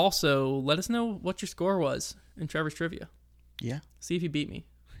 and also let us know what your score was in Trevor's Trivia. Yeah. See if you beat me.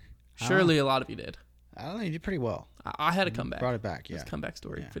 Surely a lot of you did. I don't know. You did pretty well. I had a comeback. Brought it back, yeah. It's a comeback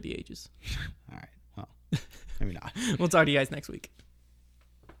story for the ages. All right. Well, maybe not. We'll talk to you guys next week.